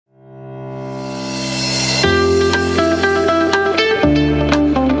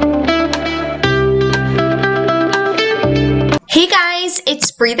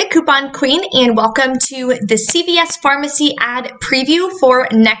Bree, the Coupon Queen, and welcome to the CVS Pharmacy ad preview for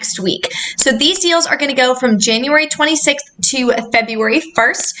next week. So these deals are going to go from January 26th to February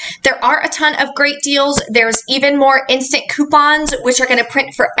 1st. There are a ton of great deals. There's even more instant coupons, which are going to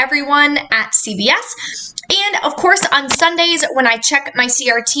print for everyone at CVS. And of course, on Sundays, when I check my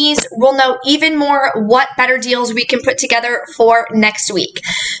CRTs, we'll know even more what better deals we can put together for next week.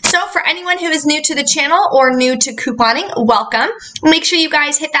 So for anyone who is new to the channel or new to couponing, welcome. Make sure you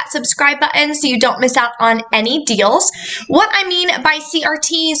guys hit that subscribe button so you don't miss out on any deals. What I mean by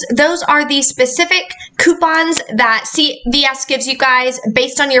CRTs, those are the specific coupons that CVS gives you guys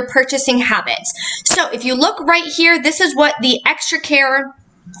based on your purchasing habits. So if you look right here, this is what the Extra Care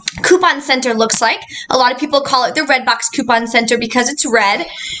Coupon Center looks like. A lot of people call it the Red Box Coupon Center because it's red.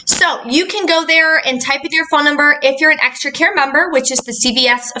 So you can go there and type in your phone number if you're an Extra Care member, which is the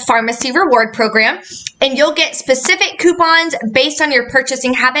CVS Pharmacy Reward Program, and you'll get specific coupons based on your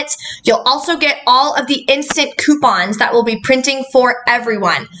purchasing habits. You'll also get all of the instant coupons that we'll be printing for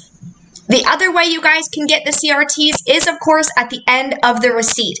everyone. The other way you guys can get the CRTs is, of course, at the end of the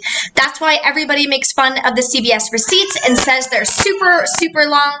receipt. That's why everybody makes fun of the CVS receipts and says they're super, super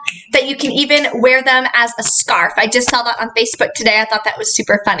long, that you can even wear them as a scarf. I just saw that on Facebook today. I thought that was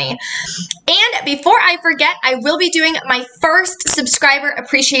super funny. And before I forget, I will be doing my first subscriber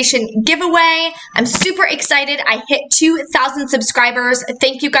appreciation giveaway. I'm super excited. I hit 2,000 subscribers.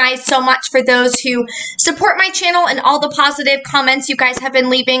 Thank you guys so much for those who support my channel and all the positive comments you guys have been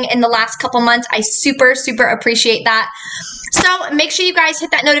leaving in the last couple months. I super, super appreciate that. So make sure you guys hit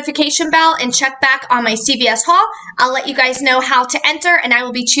that notification bell and check back on my CVS haul. I'll let you guys know how to enter, and I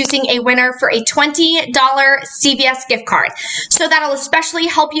will be choosing a winner for a $20 CVS gift card. So that'll especially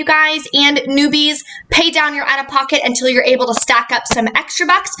help you guys and newbies pay down your out-of-pocket until you're able to stack up some extra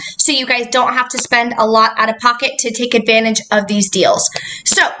bucks so you guys don't have to spend a lot out of pocket to take advantage of these deals.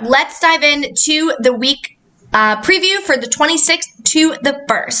 So let's dive into the week preview for the 26th to the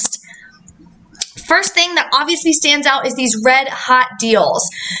 1st. First thing that obviously stands out is these red hot deals.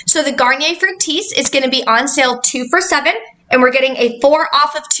 So the Garnier Fructis is going to be on sale 2 for $7, and we're getting a 4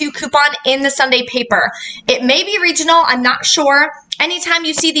 off of 2 coupon in the Sunday paper. It may be regional, I'm not sure. Anytime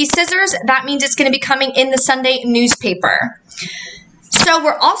you see these scissors, that means it's going to be coming in the Sunday newspaper. So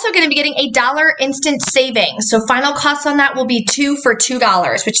we're also going to be getting a $1 instant savings. So final cost on that will be 2 for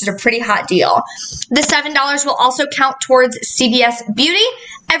 $2, which is a pretty hot deal. The $7 will also count towards CVS Beauty.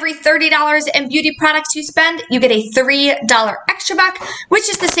 Every $30 in beauty products you spend, you get a $3 extra buck, which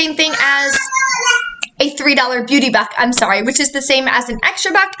is the same thing as a $3 beauty buck, which is the same as an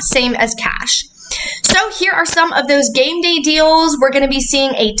extra buck, same as cash. So here are some of those game day deals. We're going to be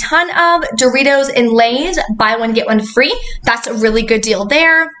seeing a ton of Doritos and Lay's, buy one, get one free. That's a really good deal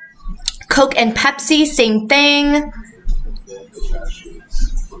there. Coke and Pepsi, same thing.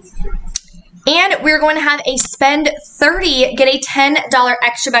 And we're going to have a spend 30, get a $10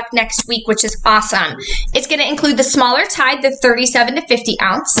 extra buck next week, which is awesome. It's going to include the smaller Tide, the 37 to 50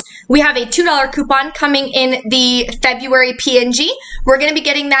 ounce. We have a $2 coupon coming in the February P&G. We're going to be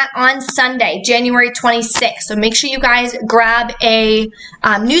getting that on Sunday, January 26th. So make sure you guys grab a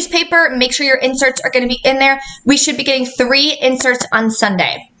newspaper. Make sure your inserts are going to be in there. We should be getting 3 inserts on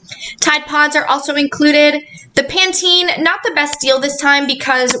Sunday. Tide Pods are also included. The Pantene, not the best deal this time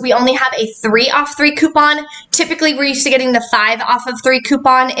because we only have a 3 off 3 coupon. Typically, we're used to getting the 5 off of 3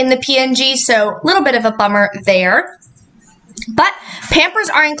 coupon in the P&G, so a little bit of a bummer there. But Pampers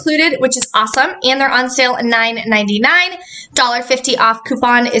are included, which is awesome, and they're on sale at $9.99. $1.50 off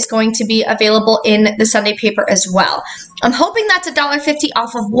coupon is going to be available in the Sunday paper as well. I'm hoping that's $1.50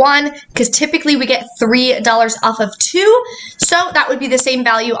 off of 1 because typically we get $3 off of 2. So that would be the same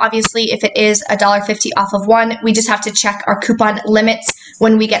value, obviously, if it is $1.50 off of 1. We just have to check our coupon limits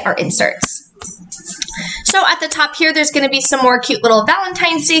when we get our inserts. So at the top here, there's going to be some more cute little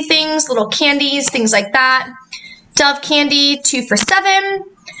Valentine's Day things, little candies, things like that. Dove candy, 2 for $7.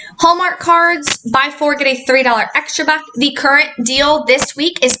 Hallmark cards, buy 4, get a $3 extra buck. The current deal this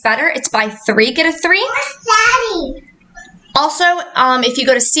week is better. It's buy 3, get a 3. Also, if you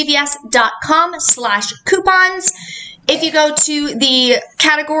go to cvs.com/coupons, if you go to the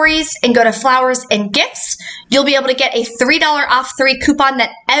categories and go to flowers and gifts, you'll be able to get a $3 off 3 coupon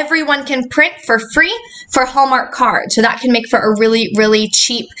that everyone can print for free for Hallmark cards. So that can make for a really, really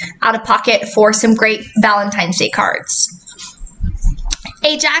cheap out-of-pocket for some great Valentine's Day cards.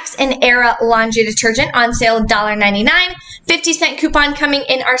 Ajax and Era laundry detergent on sale $1.99. 50-cent coupon coming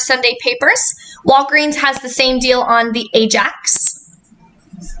in our Sunday papers. Walgreens has the same deal on the Ajax.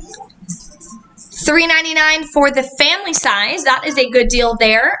 $3.99 for the family size. That is a good deal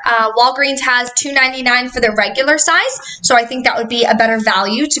there. Walgreens has $2.99 for the regular size, so I think that would be a better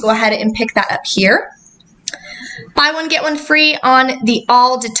value to go ahead and pick that up here. Buy one, get one free on the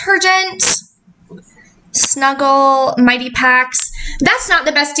all detergent. Snuggle, Mighty Packs. That's not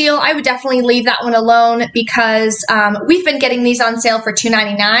the best deal. I would definitely leave that one alone because we've been getting these on sale for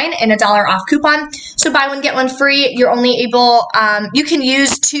 $2.99 and a $1 off coupon. So buy one, get one free. You're only able, you can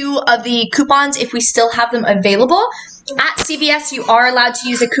use 2 of the coupons if we still have them available. At CVS, you are allowed to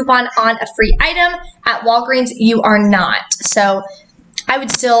use a coupon on a free item. At Walgreens, you are not. So I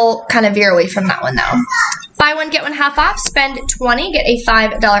would still kind of veer away from that one though. Buy one, get one half off, spend $20, get a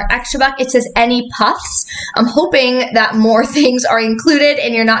 $5 extra buck. It says any puffs. I'm hoping that more things are included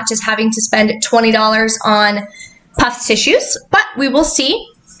and you're not just having to spend $20 on puff tissues, but we will see.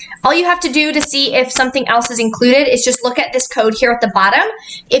 All you have to do to see if something else is included is just look at this code here at the bottom.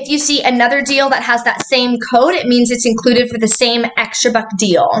 If you see another deal that has that same code, it means it's included for the same extra buck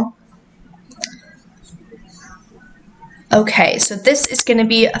deal. Okay, so this is going to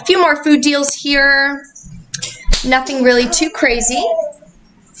be a few more food deals here. Nothing really too crazy.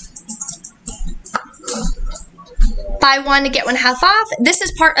 Buy one, get one half off. This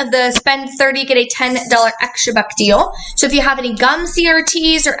is part of the spend 30, get a $10 extra buck deal. So if you have any gum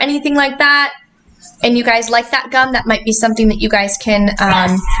CRTs or anything like that, and you guys like that gum, that might be something that you guys can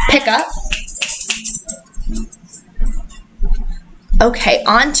pick up. Okay,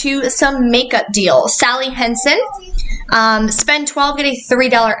 on to some makeup deals. Sally Henson. Spend $12, get a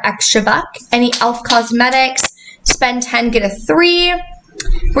 $3 extra buck. Any e.l.f. Cosmetics, spend $10, get a $3.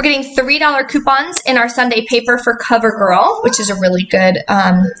 We're getting $3 coupons in our Sunday paper for CoverGirl, which is a really good,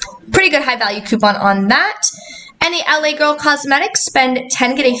 pretty good high value coupon on that. Any LA Girl Cosmetics, spend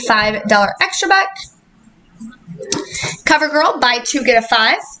 $10, get a $5 extra buck. CoverGirl, buy 2, get a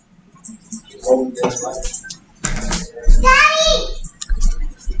 5. Daddy!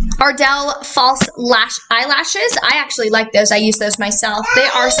 Ardell false lash eyelashes. I actually like those. I use those myself. They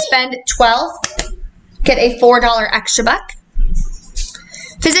are spend $12, get a $4 extra buck.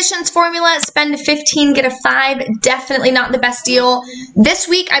 Physicians Formula, spend $15, get a $5. Definitely not the best deal. This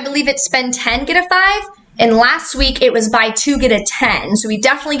week, I believe it's spend $10, get a $5. And last week, it was buy 2, get a $10. So we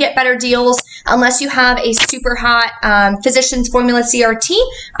definitely get better deals unless you have a super hot Physicians Formula CRT.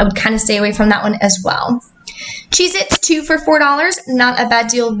 I would kind of stay away from that one as well. Cheez-Its, 2 for $4. Not a bad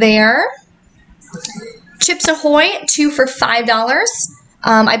deal there. Chips Ahoy, 2 for $5.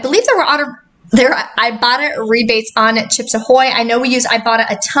 I believe there were Ibotta rebates on Chips Ahoy. I know we use Ibotta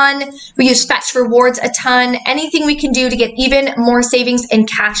a ton. We use Fetch Rewards a ton. Anything we can do to get even more savings and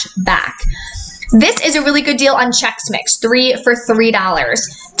cash back. This is a really good deal on Chex Mix, 3 for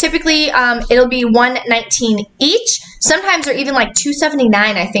 $3. Typically, it'll be $1.19 each. Sometimes they're even like $2.79,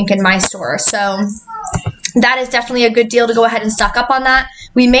 I think, in my store. So that is definitely a good deal to go ahead and stock up on that.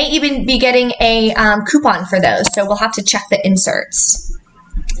 We may even be getting a coupon for those, so we'll have to check the inserts.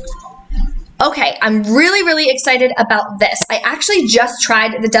 Okay, I'm really, really excited about this. I actually just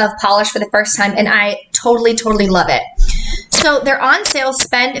tried the Dove polish for the first time, and I totally, totally love it. So they're on sale,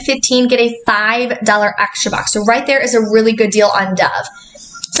 spend $15, get a $5 extra buck. So right there is a really good deal on Dove.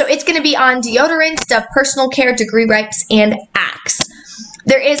 So it's going to be on deodorants, Dove Personal Care, Degree Ripes, and Axe.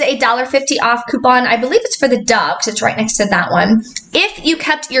 There is a $1.50 off coupon. I believe it's for the Dove because it's right next to that one. If you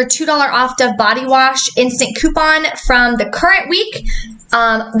kept your $2 off Dove Body Wash instant coupon from the current week,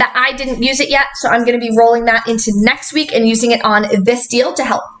 that I didn't use it yet, so I'm going to be rolling that into next week and using it on this deal to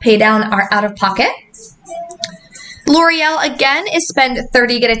help pay down our out-of-pocket. L'Oreal, again, is spend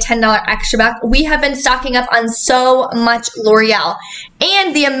 $30, get a $10 extra buck. We have been stocking up on so much L'Oreal.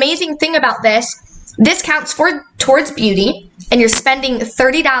 And the amazing thing about this counts towards beauty, and you're spending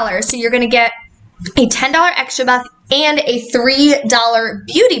 $30, so you're going to get a $10 extra buck and a $3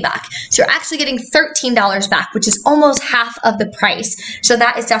 beauty buck. So you're actually getting $13 back, which is almost half of the price. So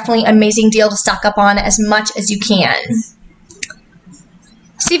that is definitely an amazing deal to stock up on as much as you can.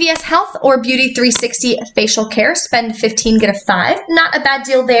 CVS Health or Beauty 360 Facial Care, spend $15, get a $5. Not a bad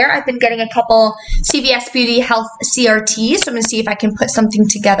deal there. I've been getting a couple CVS Beauty Health CRTs, so I'm going to see if I can put something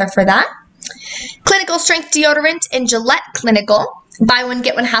together for that. Clinical Strength Deodorant and Gillette Clinical. Buy one,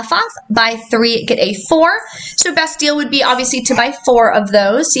 get one half off. Buy 3, get a 4. So best deal would be obviously to buy 4 of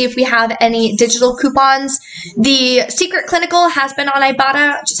those. See if we have any digital coupons. The Secret Clinical has been on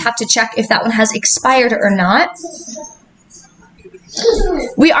Ibotta. Just have to check if that one has expired or not.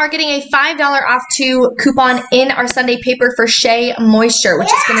 We are getting a $5 off to coupon in our Sunday paper for Shea Moisture,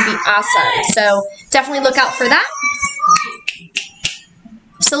 which is going to be awesome. So definitely look out for that.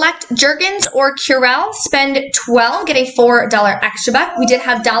 Select Jergens or Curel, spend $12, get a $4 extra buck. We did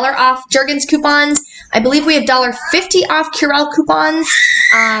have $1 off Jergens coupons. I believe we have $1.50 off Curel coupons.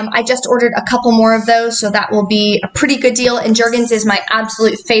 I just ordered a couple more of those, so that will be a pretty good deal. And Jergens is my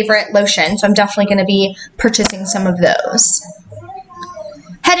absolute favorite lotion, so I'm definitely going to be purchasing some of those.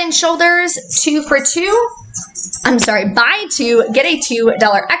 Head and Shoulders, 2 for $2. Buy 2, get a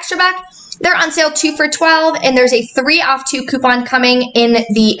 $2 extra buck. They're on sale 2 for $12, and there's a 3 off 2 coupon coming in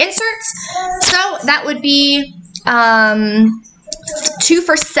the inserts. So that would be 2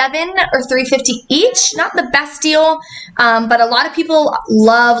 for $7 or $3.50 each. Not the best deal, but a lot of people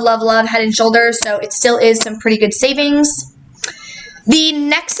love Head and Shoulders, so it still is some pretty good savings. The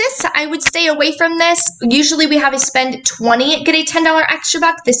Nexus, I would stay away from this. Usually we have a spend 20, get a $10 extra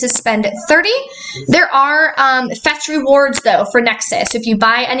buck. This is spend 30. There are fetch rewards though for Nexus. If you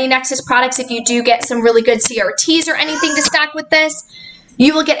buy any Nexus products, if you do get some really good CRTs or anything to stack with this,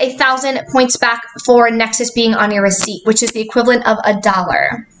 you will get 1,000 points back for Nexus being on your receipt, which is the equivalent of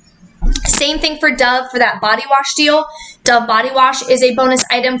 $1. Same thing for Dove for that body wash deal. Dove body wash is a bonus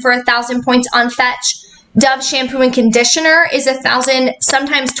item for 1,000 points on fetch. Dove shampoo and conditioner is 1,000,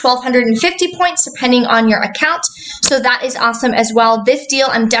 sometimes 1,250 points depending on your account. So that is awesome as well. This deal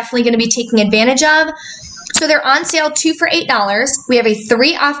I'm definitely going to be taking advantage of. So they're on sale 2 for $8. We have a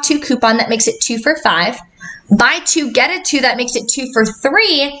 3 off 2 coupon that makes it 2 for $5. Buy 2, get a 2, that makes it 2 for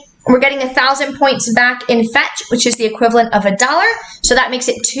 $3. We're getting 1,000 points back in fetch, which is the equivalent of $1. So that makes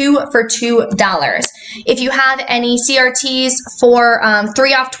it 2 for $2. If you have any CRTs for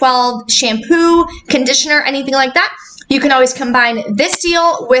 3 off 12 shampoo, conditioner, anything like that, you can always combine this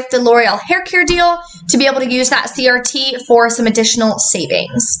deal with the L'Oreal hair care deal to be able to use that CRT for some additional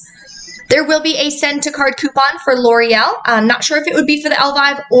savings. There will be a send to card coupon for L'Oreal. I'm not sure if it would be for the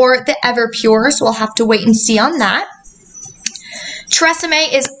Elvive or the Everpure, so we'll have to wait and see on that.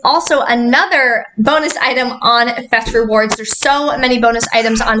 Tresemme is also another bonus item on Fetch Rewards. There's so many bonus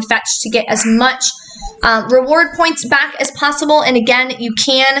items on Fetch to get as much reward points back as possible. And again, you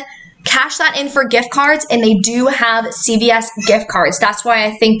can cash that in for gift cards, and they do have CVS gift cards. That's why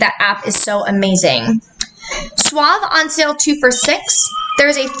I think that app is so amazing. Suave on sale 2 for $6.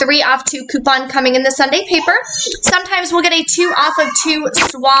 There's a 3 off 2 coupon coming in the Sunday paper. Sometimes we'll get a 2 off of 2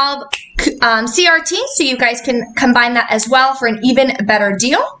 Suave CRT, so you guys can combine that as well for an even better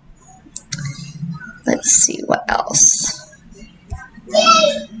deal. Let's see what else.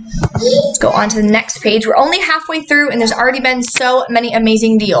 Let's go on to the next page. We're only halfway through, and there's already been so many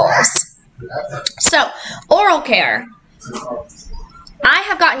amazing deals. So, oral care. I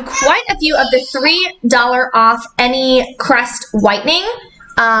have gotten quite a few of the $3 off any Crest whitening.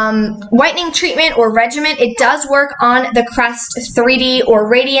 Whitening treatment or regimen. It does work on the Crest 3D or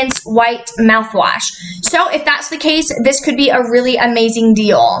Radiance White mouthwash. So if that's the case, this could be a really amazing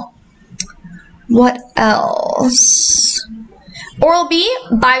deal. What else? Oral-B,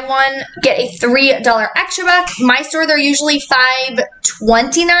 buy 1, get a $3 extra buck. My store, they're usually $5.29,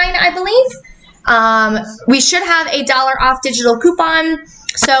 I believe. We should have a $1 off digital coupon,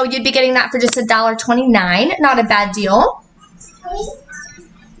 so you'd be getting that for just $1.29. Not a bad deal.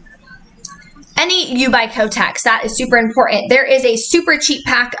 Any you buy Kotex, that is super important. There is a super cheap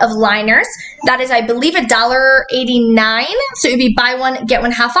pack of liners. That is, I believe, $1.89. So it would be buy 1, get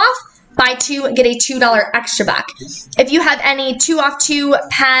 1 half off. Buy 2, get a $2 extra buck. If you have any 2 off 2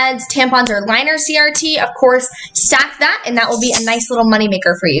 pads, tampons, or liner CRT, of course, stack that, and that will be a nice little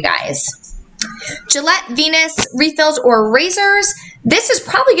moneymaker for you guys. Gillette Venus refills or razors. This is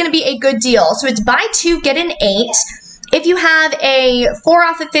probably going to be a good deal. So it's buy 2, get an 8. If you have a 4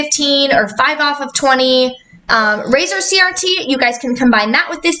 off of 15 or 5 off of 20 razor CRT, you guys can combine that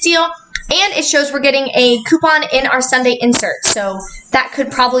with this deal. And it shows we're getting a coupon in our Sunday insert. So that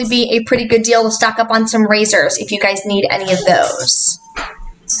could probably be a pretty good deal to stock up on some razors if you guys need any of those.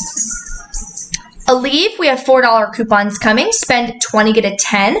 Aleve, we have $4 coupons coming. Spend 20, get a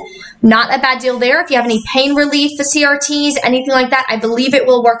 10. Not a bad deal there. If you have any pain relief, the CRTs, anything like that, I believe it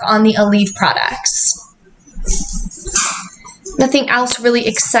will work on the Aleve products. Nothing else really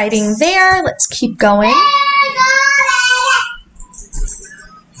exciting there. Let's keep going.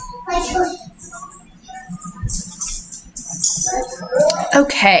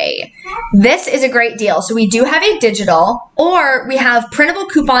 Okay, this is a great deal. So we do have a digital, or we have printable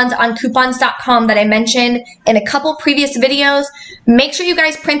coupons on coupons.com that I mentioned in a couple previous videos. Make sure you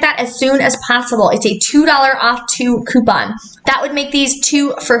guys print that as soon as possible. It's a $2 off 2 coupon. That would make these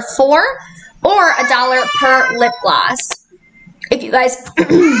 2 for $4 or $1 per lip gloss. If you guys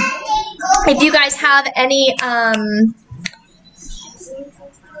if you guys have any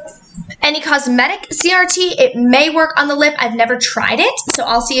Any cosmetic CRT, it may work on the lip. I've never tried it, so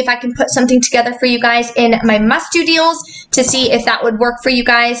I'll see if I can put something together for you guys in my must-do deals to see if that would work for you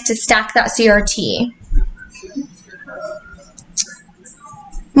guys to stack that CRT.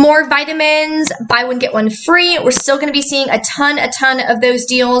 More vitamins, buy one, get one free. We're still going to be seeing a ton of those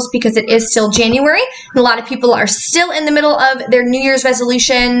deals because it is still January. And a lot of people are still in the middle of their New Year's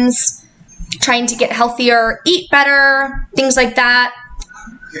resolutions, trying to get healthier, eat better, things like that.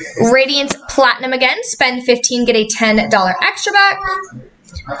 Radiance Platinum again, spend $15, get a $10 extra back.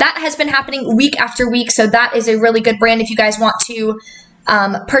 That has been happening week after week, so that is a really good brand if you guys want to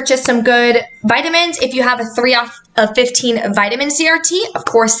purchase some good vitamins. If you have a 3 off of 15 vitamin CRT, of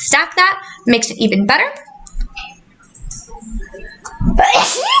course, stack that. Makes it even better.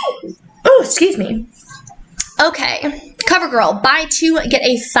 Oh, excuse me. Okay, CoverGirl, buy 2, get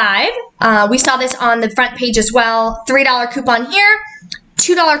a 5. We saw this on the front page as well. $3 coupon here,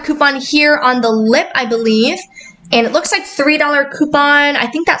 $2 coupon here on the lip, I believe. And it looks like $3 coupon. I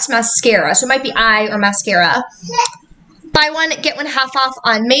think that's mascara, so it might be eye or mascara. Buy one, get one half off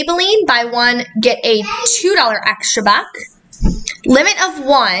on Maybelline. Buy one, get a $2 extra back. Limit of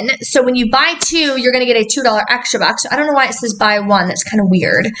 1. So when you buy 2, you're going to get a $2 extra back. So I don't know why it says buy 1. That's kind of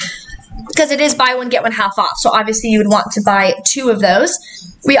weird. Because it is buy one, get one half off. So obviously you would want to buy 2 of those.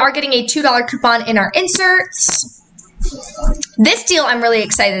 We are getting a $2 coupon in our inserts. This deal I'm really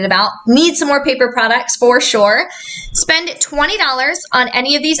excited about. Need some more paper products for sure. Spend $20 on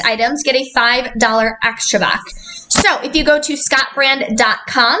any of these items. Get a $5 extra back. So if you go to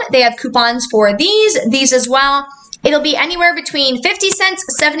scottbrand.com, they have coupons for these as well. It'll be anywhere between 50 cents,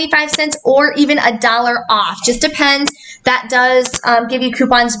 75 cents, or even $1 off. Just depends. That does give you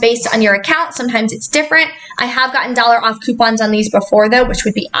coupons based on your account. Sometimes it's different. I have gotten $1 off coupons on these before though, which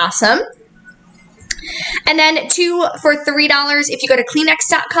would be awesome. And then 2 for $3, if you go to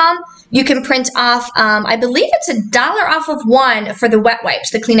Kleenex.com, you can print off, I believe it's $1 off of 1 for the wet wipes,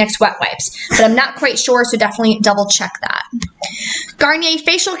 the Kleenex wet wipes. But I'm not quite sure, so definitely double check that. Garnier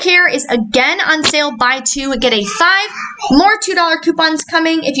Facial Care is again on sale. Buy 2, get a 5. More $2 coupons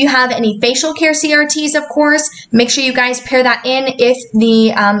coming if you have any facial care CRTs, of course. Make sure you guys pair that in if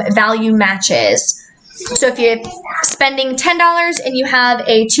the value matches. So if you're spending $10 and you have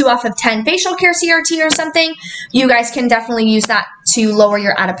a 2 off of 10 facial care CRT or something, you guys can definitely use that to lower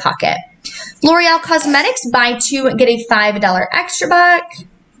your out-of-pocket. L'Oreal Cosmetics, buy 2, get a $5 extra back.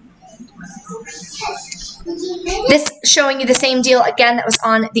 This showing you the same deal again that was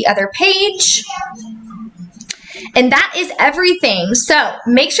on the other page. And that is everything. So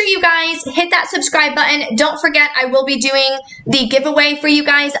make sure you guys hit that subscribe button. Don't forget, I will be doing the giveaway for you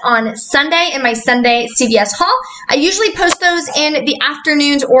guys on Sunday in my Sunday CVS haul. I usually post those in the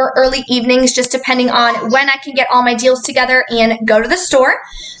afternoons or early evenings, just depending on when I can get all my deals together and go to the store.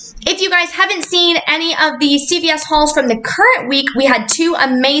 If you guys haven't seen any of the CVS hauls from the current week, we had 2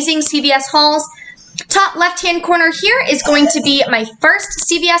 amazing CVS hauls. Top left-hand corner here is going to be my first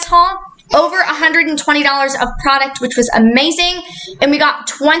CVS haul. Over $120 of product, which was amazing. And we got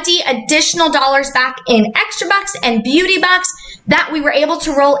 20 additional dollars back in extra bucks and beauty bucks that we were able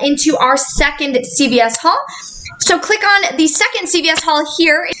to roll into our second CVS haul. So click on the second CVS haul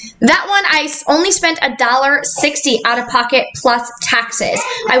here. That one I only spent $1.60 out of pocket plus taxes.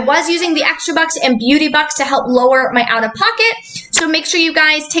 I was using the extra bucks and beauty bucks to help lower my out of pocket. So make sure you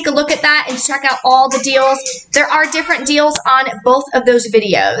guys take a look at that and check out all the deals. There are different deals on both of those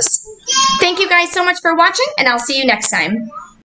videos. Thank you guys so much for watching, and I'll see you next time.